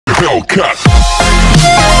Hellcat.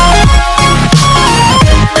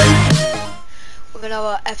 With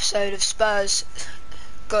another episode of Spurs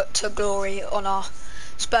got to glory on our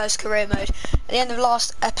Spurs career mode. At the end of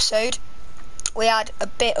last episode, we had a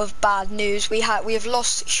bit of bad news. We have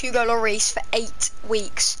lost Hugo Lloris for 8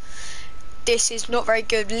 weeks. This is not very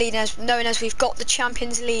good, knowing as we've got the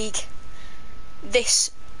Champions League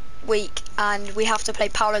this week and we have to play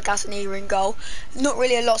Paulo Gazzaniga in goal. Not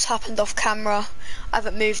really a lot's happened off camera. I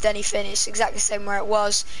haven't moved anything. It's exactly the same where it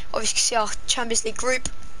was. Obviously, you can see our Champions League group: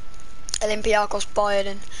 Olympiacos, Bayern,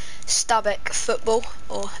 and Stabæk Football,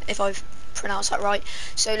 or if I've pronounced that right.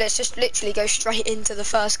 So let's just literally go straight into the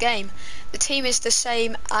first game. The team is the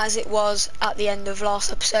same as it was at the end of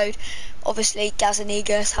last episode. Obviously,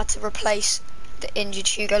 Gazzaniga has had to replace the injured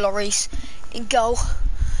Hugo Lloris in goal.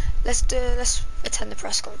 Let's attend the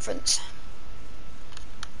press conference.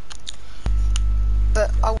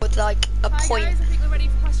 But I would like a point. Guys, I think we're ready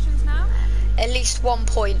for questions now. At least 1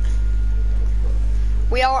 point.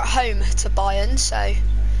 We are at home to Bayern, so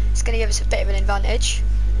it's going to give us a bit of an advantage.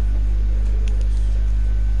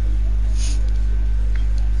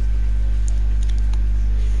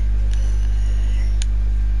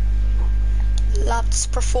 Lads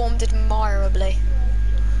performed admirably.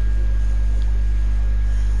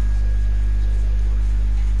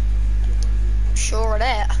 Sure of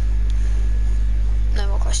it. No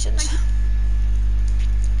more questions.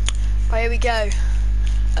 Right, here we go.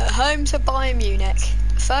 At home to Bayern Munich.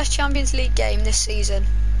 First Champions League game this season.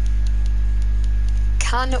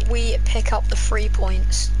 Can we pick up the 3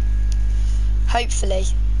 points? Hopefully.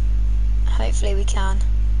 Hopefully we can.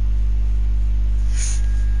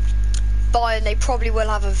 Bayern, they probably will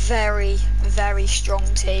have a very, very strong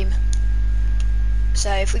team.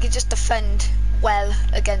 So if we could just defend well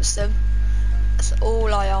against them, that's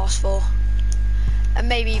all I ask for. And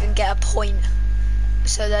maybe even get a point,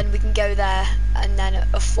 so then we can go there and then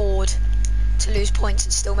afford to lose points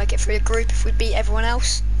and still make it through the group if we beat everyone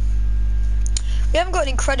else. We haven't got an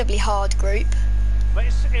incredibly hard group.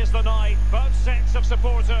 This is the night both sets of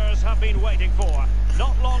supporters have been waiting for.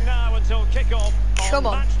 Not long now until kick-off on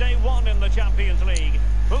match day 1 in the Champions League.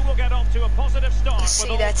 Who will get off to a positive start with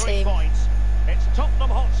all 3 points? It's Tottenham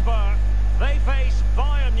Hotspur. They face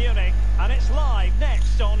Bayern Munich, and it's live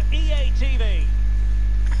next on EA TV.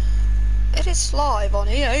 It is live on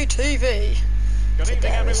EA TV. Good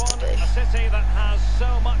evening, everyone. A city that has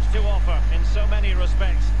so much to offer in so many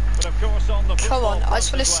respects. But of course, on the come on, I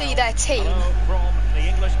just want to see their team. Hello from the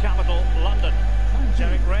English capital, London.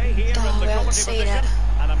 Derek Ray here in the commentary position,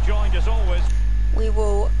 and I'm joined as always. We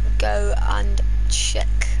will go and check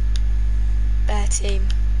their team.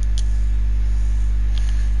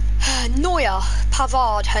 Neuer,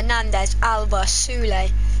 Pavard, Hernandez, Alba, Sule,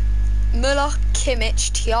 Müller,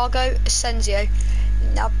 Kimmich, Thiago, Asensio,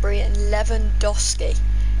 Gnabry and Lewandowski.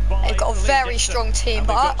 They've got a very strong team,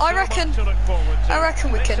 but I reckon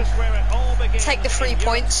we can take the 3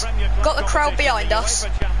 points. Got the crowd behind us.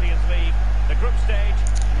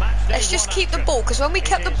 Let's just keep the ball, because when we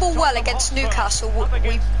kept the ball well against Newcastle,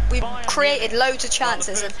 we created loads of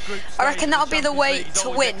chances, and I reckon that'll be the way to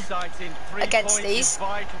win against these,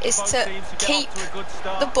 is to keep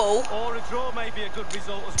the ball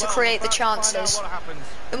to create the chances.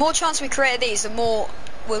 The more chances we create of these, the more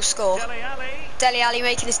we'll score. Dele Alli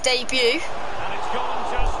making his debut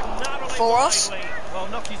for us.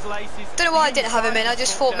 Don't know why I didn't have him in. I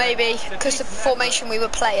just thought maybe because of the formation we were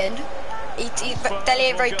playing, Dele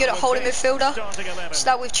ain't very good at holding midfielder. So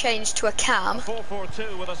now we've changed to a cam.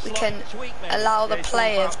 We can allow the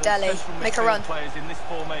play of Dele make a run. I didn't mean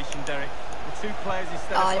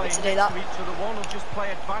to do that. One will just play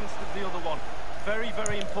advanced of the other one. Very,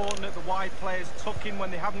 very important that the wide players tuck in when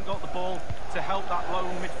they haven't got the ball to help that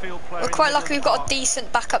lone midfield player. We're quite lucky we've got a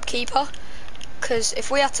decent backup keeper, because if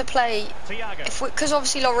we had to play, because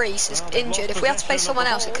obviously Lloris is injured, if we had to play someone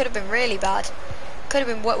else, it could have been really bad. Could have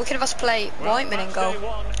been. We could have had to play Whiteman in goal.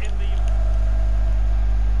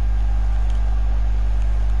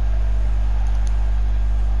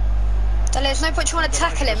 There's no point trying to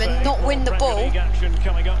tackle him and not win the ball. Oh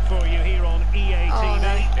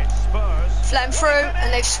no. Let him through,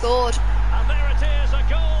 and they've scored. And there it is, a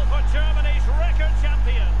goal for Germany's record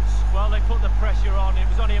champions. Well, they put the pressure on. It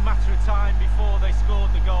was only a matter of time before they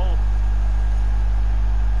scored the goal.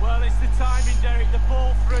 Well, it's the timing, Derek. The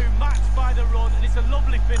ball through, matched by the run, and it's a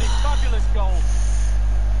lovely finish. Fabulous goal.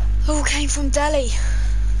 All came from Dele.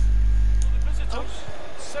 The visitors,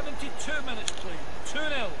 72 minutes, please.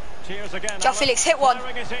 2-0. Cheers again. João Felix hit one.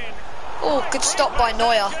 Oh, good stop by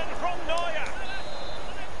Neuer.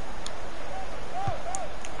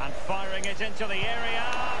 And firing it into the area.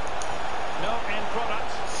 No end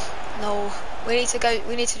product. No, we need to go.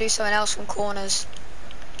 We need to do something else from corners.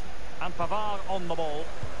 And Pavard on the ball.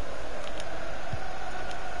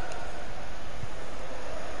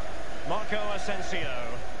 Marco Asensio.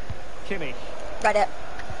 Kimmich. Read it.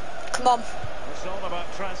 Come on. It's all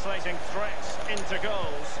about translating threats into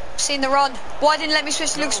goals. Seen the run. Why didn't let me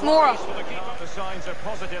switch to Lucas Moura? The signs are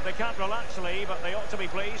positive. They can't relax, Lee, but they ought to be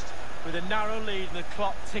pleased. With a narrow lead and the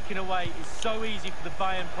clock ticking away, it's so easy for the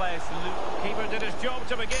Bayern players to loop. Keeper did his job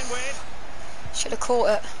to begin with. Should have caught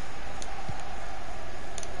it.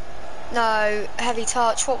 No, heavy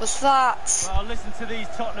touch. What was that? Well, listen to these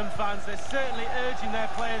Tottenham fans. They're certainly urging their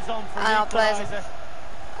players on for an equaliser.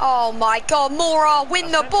 Oh my God, Moura,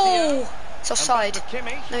 win the ball! It's offside.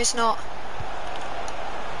 No, it's not.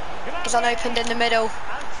 It's unopened in the middle.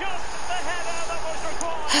 And just the header that was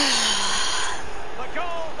required. The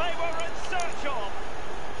goal they were in search of.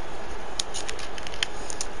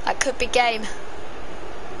 That could be game.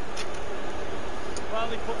 Well,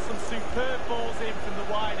 they put some superb balls in from the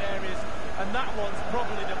wide areas, and that one's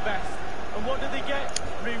probably the best. And what do they get?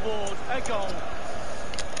 Reward, a goal.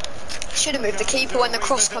 Should have moved the keeper when the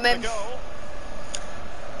cross come in.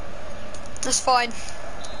 That's fine.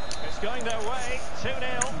 It's going their way,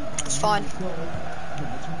 2-0. It's fine.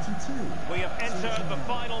 We have entered the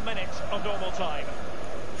final minute of normal time.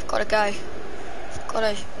 We've got to go. Got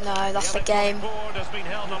to. No, that's the game. The board has been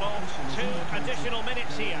held along. 2 additional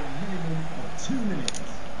minutes here. 2 minutes of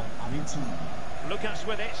added time. Lucas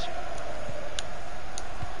with it.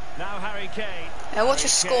 Now Harry Kane. Yeah, watch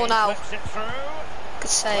us score now. Good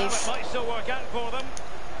save. Well, it might still work out for them.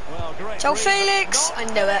 Well, great. Joe Felix. I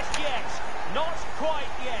knew it. Yet. Not quite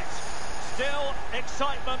yet. Still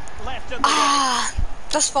excitement left in the game.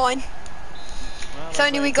 That's fine. Well, if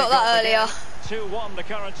only we got that earlier. 2-1 the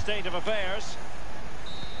current state of affairs.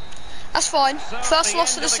 That's fine. So first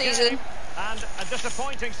loss of the season. Game, and a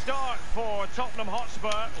disappointing start for Tottenham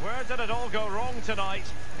Hotspur. Where did it all go wrong tonight?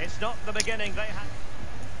 It's not the beginning they had.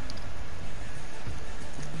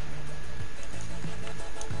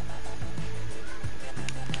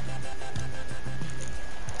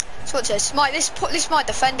 So watch this. This might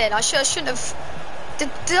defending. I shouldn't have. Did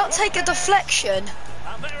that take a deflection?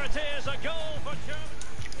 And there it is, a goal for Germany.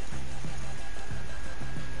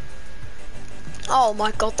 Oh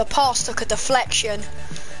my God, the pass took a deflection.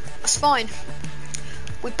 That's fine.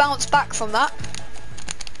 We bounce back from that.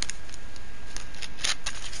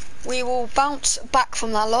 We will bounce back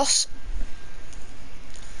from that loss.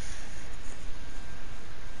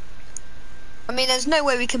 I mean, there's no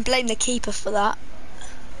way we can blame the keeper for that.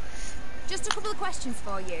 Just a couple of questions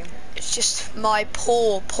for you. It's just my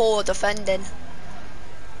poor defending.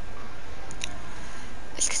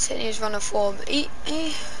 Let's continue his run of form. He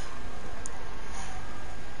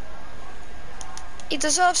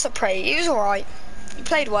deserves to praise. He was alright. He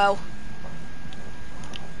played well.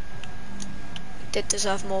 He did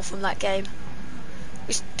deserve more from that game.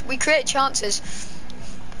 We created chances.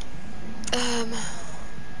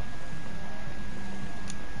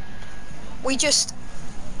 We just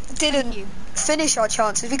didn't finish our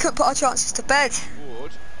chances. We couldn't put our chances to bed.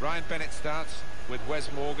 Ward. Ryan Bennett starts with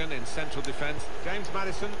Wes Morgan in central defence. James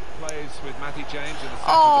Maddison plays with Matty James in the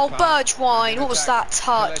centre of the park. Bergwijn, what was that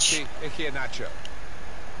touch?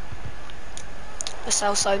 That's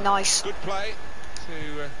also nice. Good play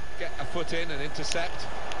to get a foot in and intercept.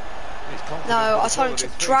 No, I told him to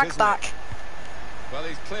drag back. Well,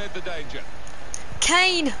 he's cleared the danger.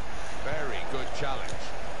 Kane! Very good challenge.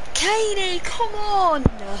 Kaney, come on!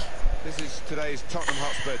 This is today's Tottenham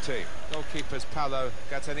Hotspur team. Goalkeepers Paulo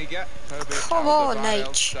Gataniga. Come on,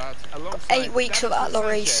 H. 8 weeks without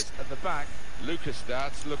Lloris. At the back, Lucas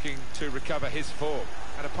starts looking to recover his form.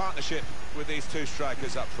 And a partnership with these two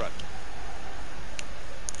strikers up front.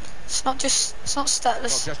 It's not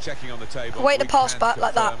status. Well, just checking on the table. Wait to pass back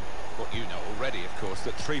like that. What you know already, of course,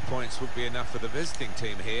 that 3 points would be enough for the visiting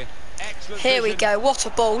team here. Excellent here we go. What a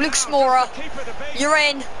ball. Lucas Moura. You're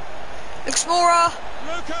in. Lucas Moura.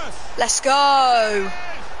 Lucas. Let's go.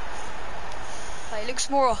 Hey, Lucas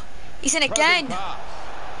Moura. He's in again.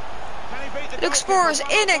 Lucas Moura's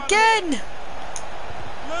in again.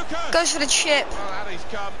 Lucas. Goes for the chip.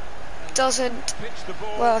 Doesn't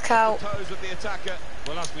work out.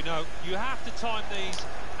 Well, as we know, you have to time these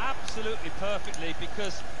absolutely perfectly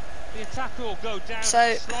because the attacker will go down to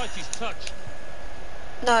the slightest touch.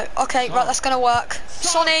 No, okay, right, that's going to work.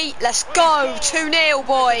 Sonny, let's go. 2-0,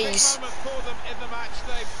 boys.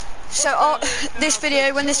 So, this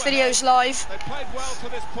video, when this video is live,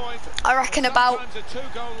 I reckon about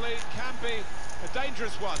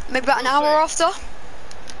maybe about an hour after,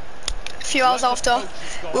 a few hours after,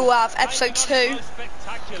 we will have episode 2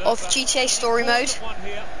 of GTA Story Mode.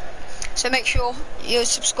 So make sure you're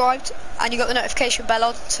subscribed and you got the notification bell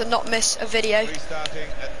on to not miss a video Restarting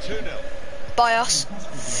at 2-0. by us.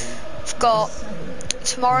 We've got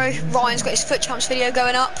tomorrow, Ryan's got his foot champs video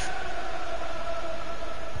going up.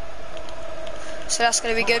 So that's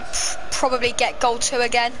going to be good. Probably get gold 2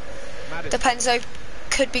 again. Depends though,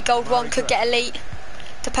 could be gold 1, could get elite.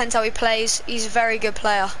 Depends how he plays. He's a very good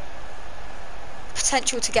player.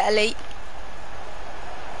 Potential to get elite.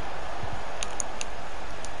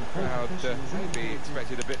 Crowd maybe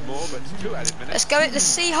expected a bit more, but 2 added minutes. Let's go. Let's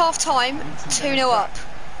see half time. 2-0 up.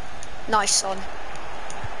 Nice, son.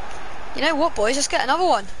 You know what, boys? Let's get another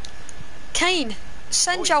one. Kane,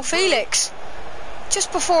 send João Felix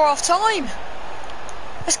just before half time.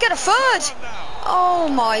 Let's get a third. Oh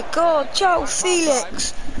my God, João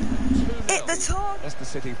Felix. Hit the target. Leicester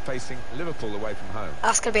City facing Liverpool away from home.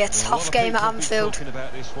 That's going to be a tough game at Anfield.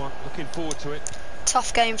 About this one. Looking forward to it.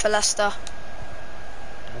 Tough game for Leicester.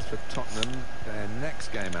 As for Tottenham, their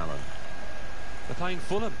next game, Alan. They're playing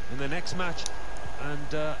Fulham in their next match,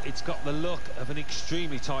 and it's got the look of an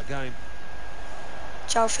extremely tight game.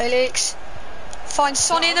 João Felix finds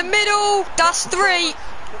Sonny in the middle. That's 3.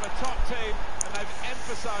 From a top team, and they've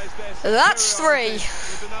emphasised their That's 3.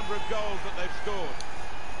 with the number of goals that they've scored.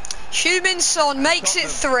 Heung-min Son makes it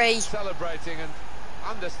 3. Celebrating, and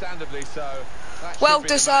understandably so. That Well should be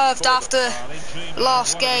the deserved match for them. after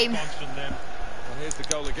last game Well, here's the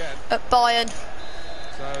goal again. at Bayern.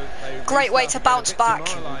 So they Great way restart to a bit bounce back.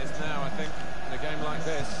 demoralised now, I think, in a game like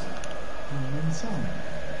this.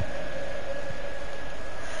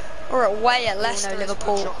 We're away at Leicester.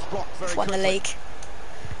 Liverpool Shots blocked very won the quickly. league.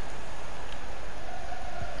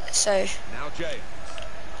 So, Now James.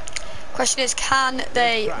 question is, can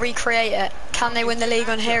they recreate it? Can they win the league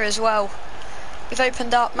on here as well? We've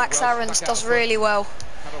opened up. Max Aarons does really well,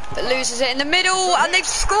 but loses it in the middle, and they've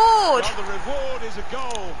scored. Well, the reward is a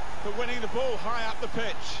goal for winning the ball high up the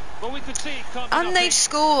pitch. Well, we could see it coming. And they've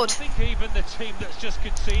scored. I think even the team that's just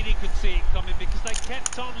conceding could see it coming, because they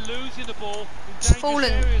kept on losing the ball in It's dangerous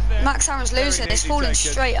fallen. areas there. Max Aarons losing. It's neatly fallen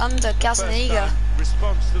taken. straight under First Gazaniga. time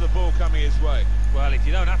response to the ball coming his way. Well, if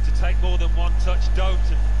you don't have to take more than one touch, don't.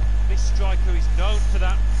 And this striker is known for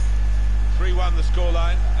that. 3-1 the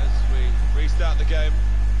scoreline as we restart the game.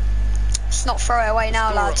 It's not throw it away now,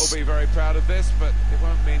 Scorer lads. will be very proud of this, but it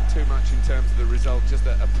won't mean too much in terms of the result, just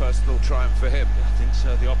a personal triumph for him. I think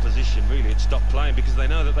so. The opposition really had stopped playing because they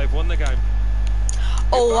know that they've won the game.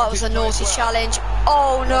 Oh, that was a naughty challenge.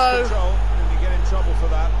 Oh no. Control, and you get in trouble for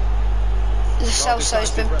that. Lo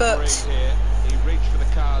Celso's been booked. Here. He reached for the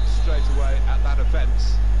card straight away at that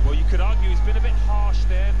offence. Well, you could argue he's been a bit harsh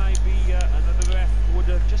there. Maybe another ref would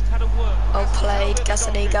have just had a word. Well played,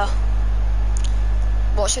 Gazaniga.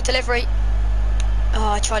 What's your delivery? Oh,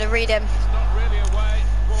 I tried to read him. It's not really away,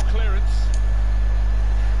 poor clearance.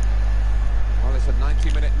 Well, it's a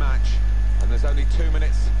 90-minute match, and there's only 2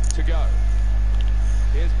 minutes to go.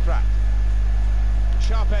 Here's Pratt.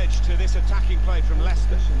 Sharp edge to this attacking play from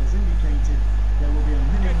Leicester. As indicated, there will be a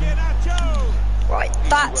minimum. Iheanacho! Right,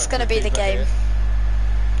 that's going to be the game.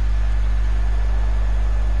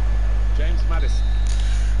 James Maddison.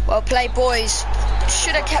 Well played, boys.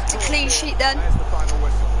 Should have kept a clean sheet then, There's the final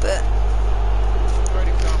whistle. but Great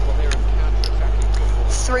example here of counter-attacking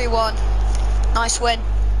football. 3-1. Nice win.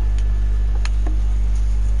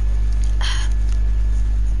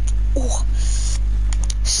 Oh,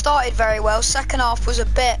 started very well. Second half was we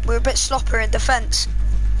were a bit sloppier in defence.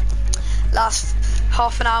 Last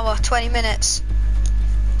half an hour, 20 minutes.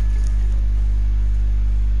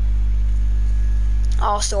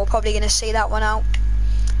 Arsenal are probably going to see that one out.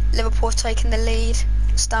 Liverpool have taken the lead.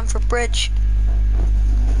 Stamford Bridge.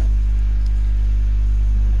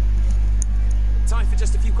 Time for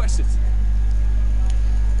just a few questions.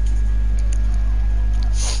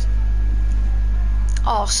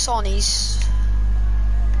 Oh, Sonny's.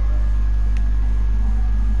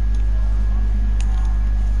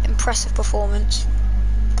 Impressive performance.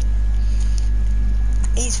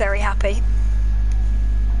 He's very happy.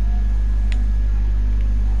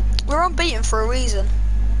 We're unbeaten for a reason.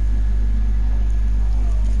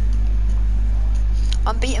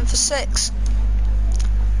 Unbeaten for 6.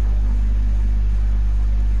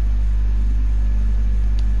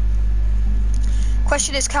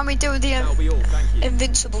 Question is, can we do the That'll be all, thank you.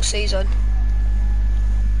 invincible season?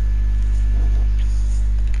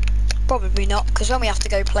 Probably not, because when we have to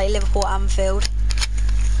go play Liverpool at Anfield.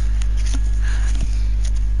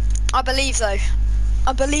 I believe though.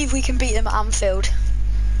 I believe we can beat them at Anfield.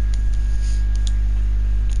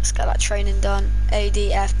 Let's get that training done.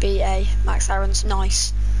 ADFBA. Max Aarons,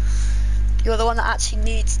 nice. You're the one that actually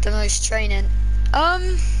needs the most training.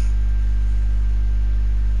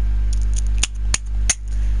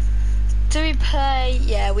 play...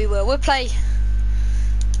 Yeah, we will. We'll play...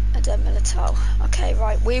 Eden Militao. Okay,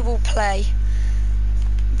 right. We will play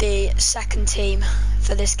the second team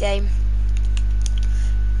for this game.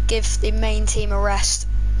 Give the main team a rest.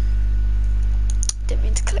 Didn't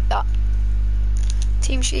mean to click that.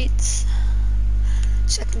 Team sheets.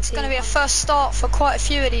 Second team. It's going to be a first start for quite a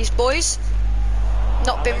few of these boys.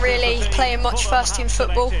 Not been really playing much first team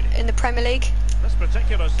football in the Premier League.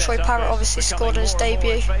 Troy Parrott obviously scored on his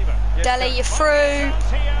debut. Dele, you're through.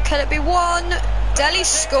 Can it be one? Dele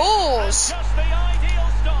scores.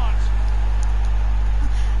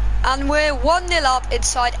 And we're 1-0 up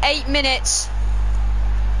inside 8 minutes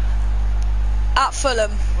at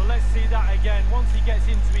Fulham. Well, let's see that again. Once he gets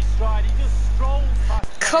into his stride, he just strolls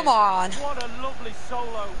past. Come on. What a lovely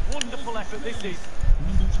solo. Wonderful effort this is.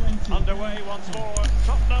 Number 20. Underway once more.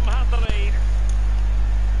 Tottenham have the lead.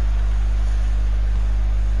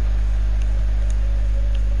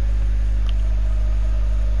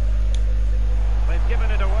 They've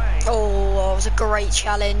given it away. Oh, it was a great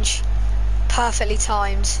challenge. Perfectly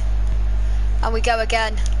timed. And we go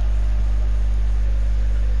again.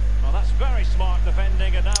 Well, that's very smart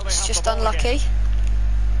defending, and now they It's have just the ball unlucky. again.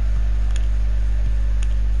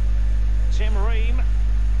 Tim Ream.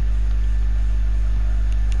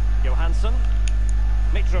 Johansson.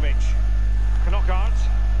 Mitrovic. Knockout.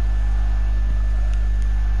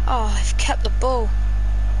 Oh, I've kept the ball.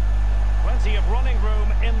 Plenty of running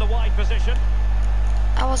room in the wide position.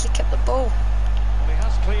 How has he kept the ball? Well, he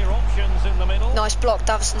has clear options in the middle. Nice block,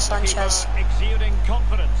 Davison Sanchez. Keeper exuding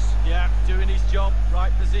confidence. Yeah, doing his job.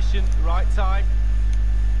 Right position, right time.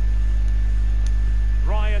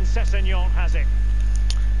 Ryan Sessegnon has it.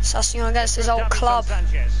 Sessegnon against his old Davison club.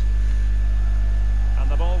 Sanchez.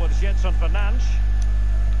 And the ball with Jedson Fernandes.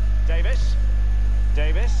 Davis.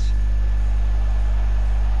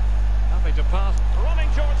 Happy to pass. Running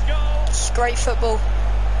towards goal. It's great football.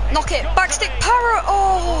 Knock it, backstick Parrott.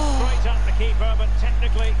 Oh, Straight at the keeper, but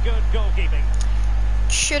technically good goalkeeping.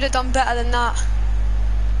 should have done better than that.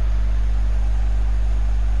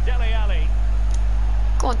 Dele Alli.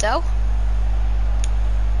 Go on, Del.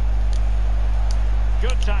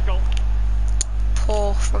 Good tackle.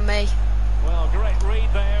 Poor from me. Well, great read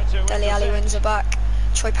there to Dele Alli intercept. wins it back.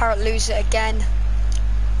 Troy Parrott loses it again.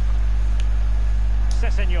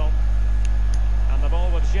 Sessegnon. And the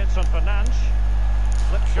ball with Jedson Fernandes.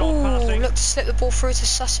 Slip shot Ooh, passing. look to slip the ball through to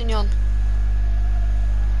Sessegnon.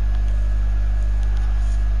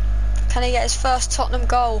 Can he get his first Tottenham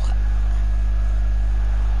goal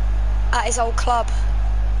at his old club?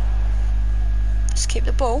 Let's keep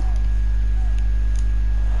the ball.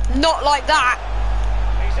 Not like that.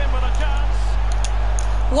 He's in with a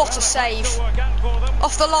chance. What a save.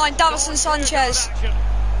 Off the line, Davison Sanchez.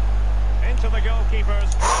 Into the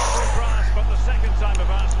goalkeeper's grasp at the second time of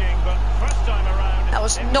asking, but first time around. That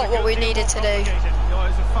was not what we needed to do. No,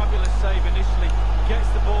 it was a fabulous save initially. Gets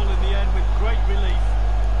the ball in the end with great relief.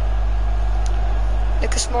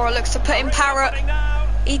 Lucas Moura looks to put in Parrott.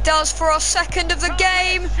 He does for our second of the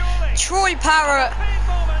game. Troy Parrott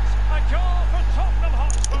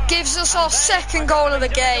gives us our second goal of the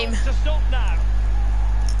game.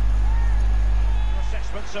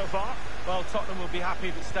 So far. Well, Tottenham will be happy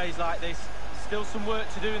if it stays like this. Still some work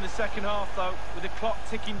to do in the second half, though, with the clock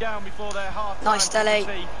ticking down before their half-time. Nice, Dele.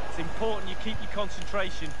 It's important you keep your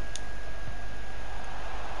concentration.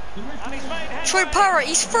 Troy Parrott,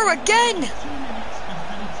 he's through again.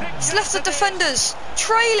 He's left the defenders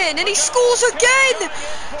trailing, and he scores again.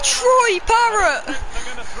 Troy Parrott.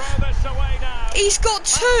 He's got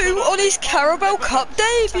 2 on his Carabao Cup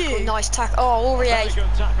debut. Nice tackle. Oh, Aurier.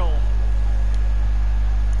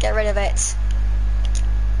 Get rid of it.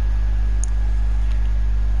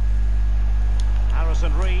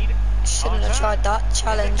 Harrison Reed. Shouldn't have tried that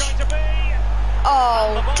challenge.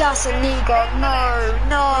 Oh, Gazaniga,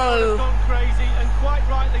 no. Gone crazy, and quite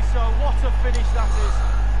rightly so. What a finish that is.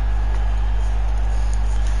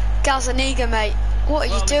 Gazaniga, mate. What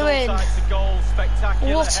are you doing?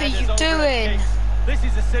 What are you doing? This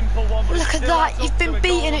is a simple one. Look at that. You've been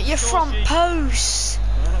beaten at your front post.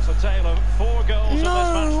 Well, that's a tale of 4 goals in this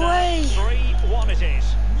match now. way. 3-1 it is.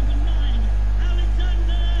 Number 9,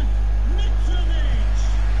 Alexander Mitrovic.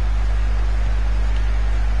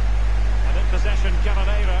 And in possession,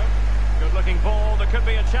 Caballero. Good looking ball. There could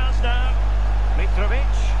be a chance now.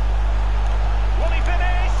 Mitrovic. Will he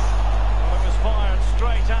finish? Well, it was fired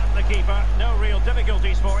straight at the keeper. No real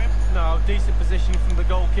difficulties for him. No, decent position from the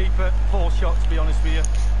goalkeeper. Poor shot, to be honest with you.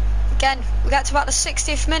 Again, we get to about the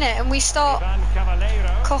 60th minute and we start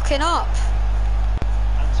cocking up.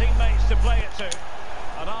 And teammates to play it to.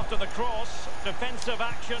 And after the cross, defensive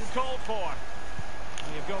action called for.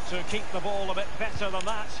 You've got to keep the ball a bit better than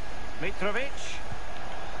that. Mitrovic.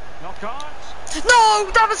 Knockout. No,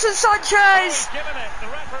 Davinson Sanchez! Given it. The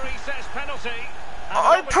referee says penalty.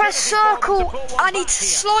 I pressed circle. I need to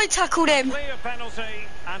slide tackle him. Clear penalty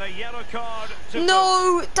and a yellow card.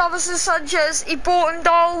 No, Davinson Sanchez. He brought him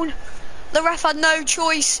down. The ref had no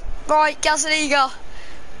choice. Right, Gazaniga,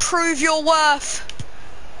 prove your worth.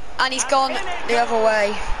 And he's gone the other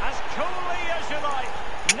way. As coolly as you like.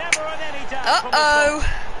 Never in any doubt.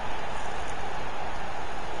 Uh-oh.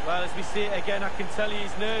 Well, as we see it again, I can tell you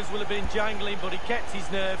his nerves will have been jangling, but he kept his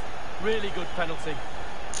nerve. Really good penalty.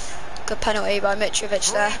 Good penalty by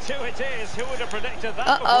Mitrovic there. It is. Who would have predicted that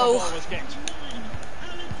Uh-oh. before the ball was kicked?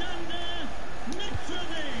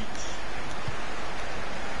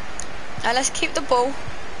 Now let's keep the ball.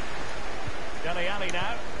 Dele Alli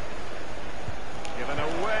now. Given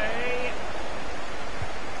away.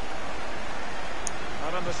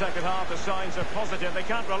 And in the second half, the signs are positive. They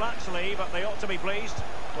can't relax, Lee, but they ought to be pleased.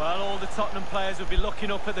 Well, all the Tottenham players will be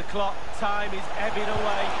looking up at the clock. Time is ebbing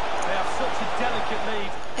away. They have such a delicate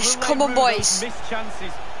lead. Come on, boys. Missed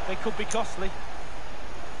chances. They could be costly.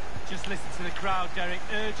 Just listen to the crowd, Derek,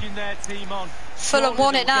 urging their team on. Fulham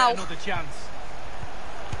won it now. Another chance.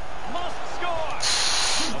 Must score.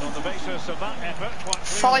 And on the basis of that effort, quite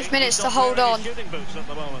clearly, 5 minutes to hold on. shooting boots at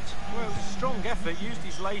the moment. Well, it was a strong effort. Used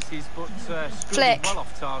his laces, but Flick. well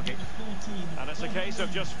off target. And it's a case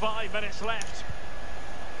of just 5 minutes left.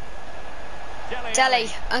 Dele,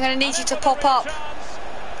 I'm going to need you to pop up.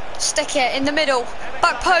 Stick it in the middle.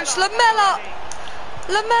 Back post, Lamella.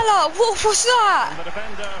 Lamella, what was that? The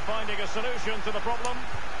defender finding a solution to the problem.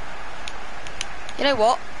 You know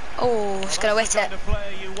what? Oh, it's going to hit it. The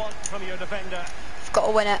player you want from your defender. I've got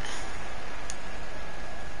to win it.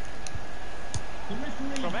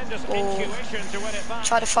 Tremendous intuition to win it back.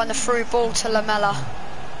 Try to find the through ball to Lamella.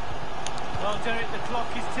 Well, Derek, the clock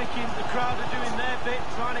is ticking. The crowd are doing their bit,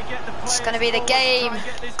 trying to get the players. It's going to be the forward, game. try and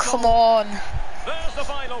get this Come goal. on. There's the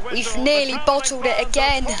final whistle. We've nearly bottled it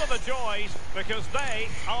again.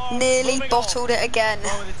 Nearly bottled it again.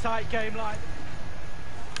 Well, with a tight game like.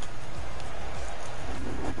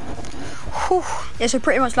 Whew. Yeah, so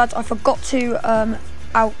pretty much, lads, I forgot to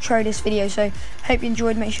outro this video, so hope you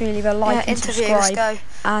enjoyed. Make sure you leave a like and subscribe. Let's go.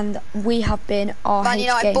 And we have been our Man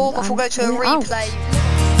United, Bournemouth will go to a replay.